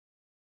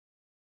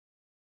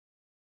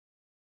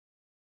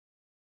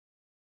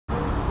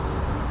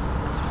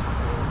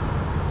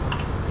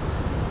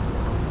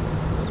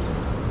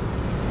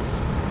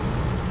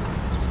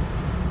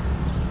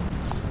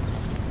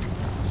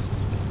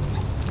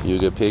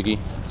good piggy.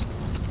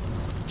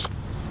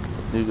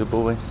 You good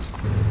boy.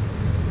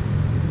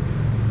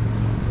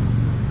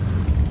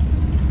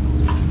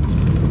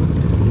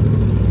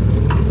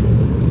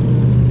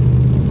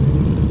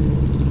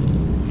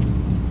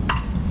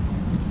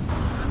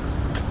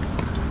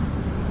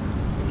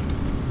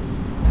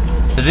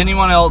 Has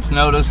anyone else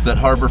noticed that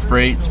Harbor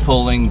Freight's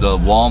pulling the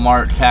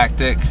Walmart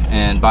tactic?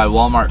 And by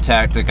Walmart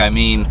tactic, I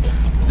mean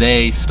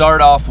they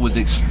start off with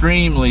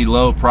extremely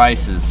low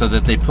prices so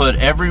that they put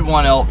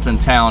everyone else in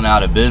town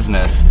out of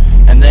business.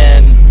 And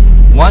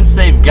then once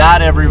they've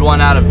got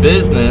everyone out of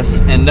business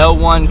and no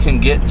one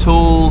can get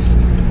tools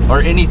or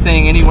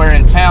anything anywhere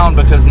in town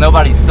because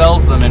nobody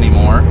sells them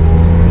anymore,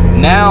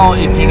 now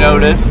if you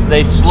notice,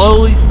 they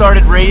slowly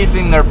started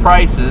raising their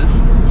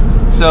prices.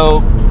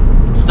 So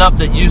stuff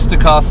that used to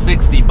cost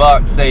 60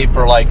 bucks, say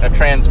for like a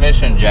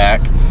transmission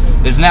jack,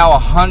 is now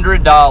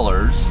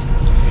 $100.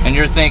 And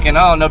you're thinking,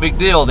 oh, no big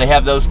deal, they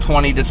have those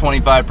 20 to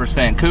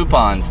 25%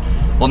 coupons.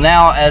 Well,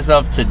 now as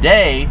of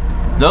today,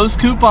 those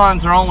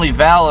coupons are only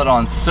valid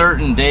on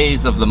certain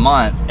days of the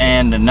month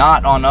and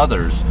not on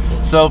others.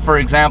 So for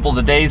example,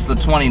 the day's the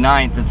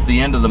 29th, it's the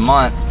end of the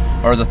month,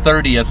 or the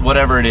 30th,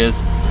 whatever it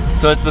is.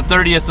 So it's the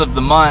 30th of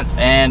the month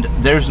and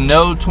there's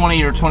no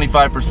 20 or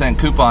 25%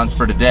 coupons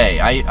for today.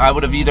 I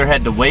would have either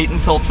had to wait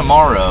until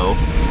tomorrow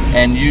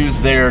and use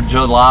their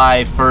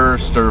July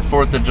 1st or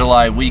 4th of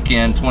July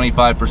weekend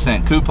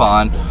 25%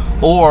 coupon,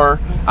 or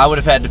I would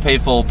have had to pay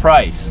full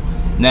price.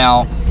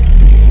 Now,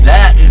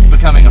 that is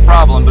becoming a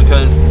problem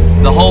because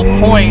the whole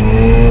point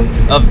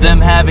of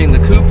them having the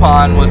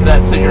coupon was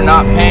that so you're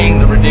not paying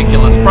the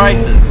ridiculous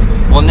prices.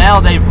 Well, now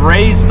they've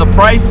raised the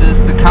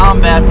prices to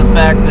combat the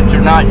fact that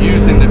you're not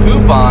using the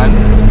coupon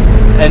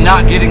and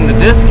not getting the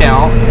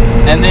discount.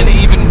 And then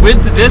even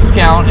with the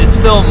discount, it's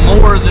still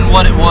more than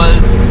what it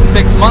was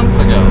 6 months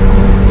ago.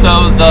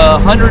 So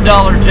the $100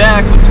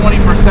 jack with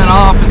 20%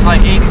 off is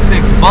like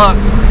 86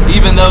 bucks,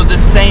 even though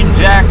this same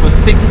jack was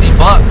 60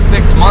 bucks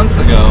 6 months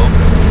ago.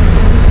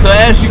 So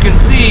as you can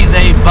see,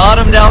 they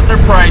bottomed out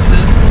their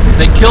prices.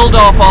 They killed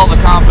off all the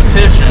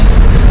competition.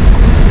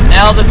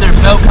 Now that there's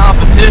no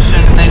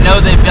competition and they know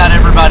they've got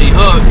everybody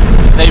hooked,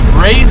 they've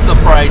raised the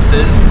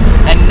prices,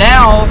 and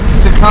now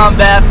to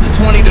combat the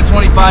 20 to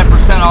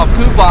 25% off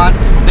coupon,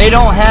 they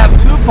don't have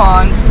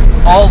coupons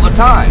all the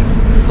time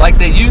like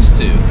they used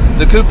to.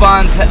 The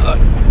coupons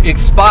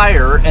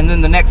expire and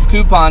then the next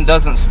coupon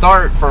doesn't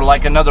start for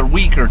like another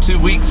week or 2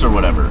 weeks or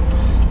whatever.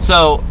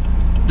 So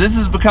this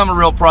has become a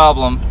real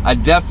problem. I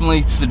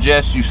definitely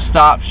suggest you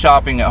stop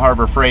shopping at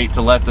Harbor Freight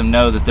to let them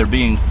know that they're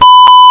being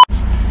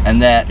and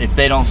that if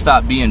they don't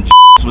stop being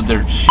with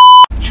their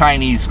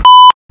Chinese,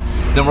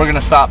 then we're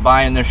gonna stop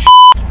buying their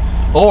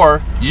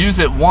or use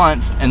it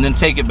once and then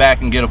take it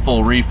back and get a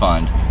full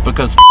refund,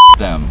 because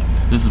them.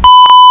 This is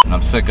and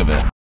I'm sick of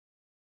it.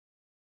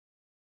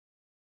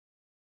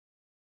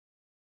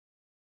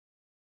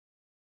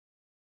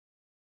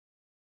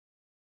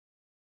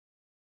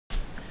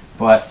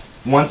 But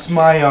once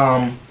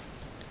my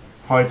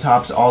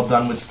hardtop's all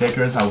done with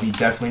stickers, I'll be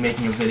definitely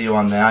making a video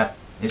on that.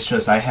 It's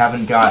just I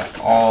haven't got it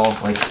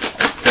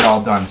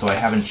all done, so I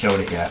haven't showed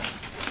it yet.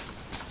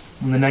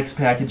 And the next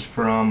package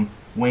from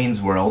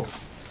Wayne's World,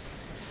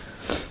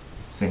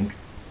 I think.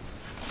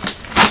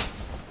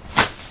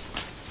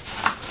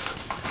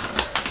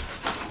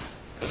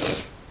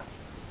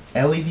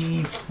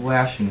 LED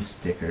flashing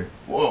sticker.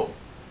 Whoa.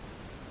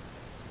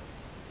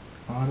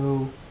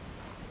 Auto.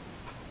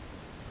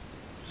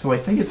 So I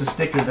think it's a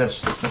sticker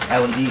that's like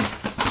LED.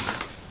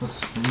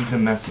 Let's read the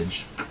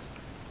message.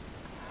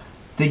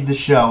 Dig the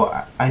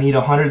show. I need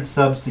 100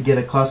 subs to get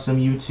a custom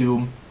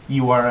YouTube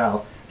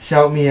URL.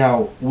 Shout me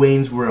out,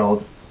 Wayne's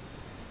World.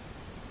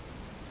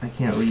 I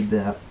can't read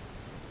that.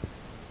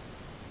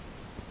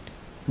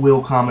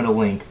 Will comment a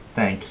link.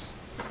 Thanks.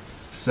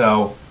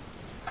 So,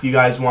 if you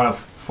guys want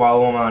to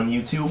follow him on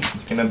YouTube,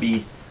 it's going to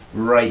be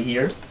right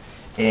here.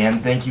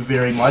 And thank you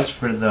very much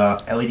for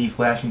the LED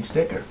flashing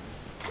sticker.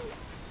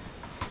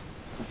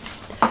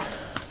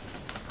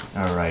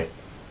 Alright.